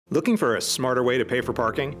Looking for a smarter way to pay for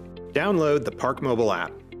parking? Download the ParkMobile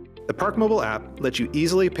app. The ParkMobile app lets you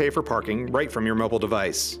easily pay for parking right from your mobile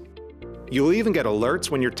device. You'll even get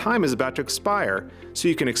alerts when your time is about to expire, so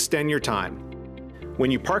you can extend your time.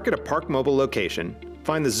 When you park at a ParkMobile location,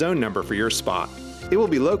 find the zone number for your spot. It will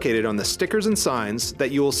be located on the stickers and signs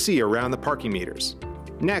that you will see around the parking meters.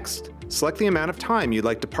 Next, select the amount of time you'd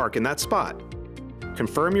like to park in that spot.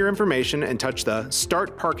 Confirm your information and touch the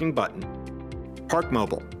Start Parking button.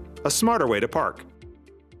 ParkMobile, a smarter way to park.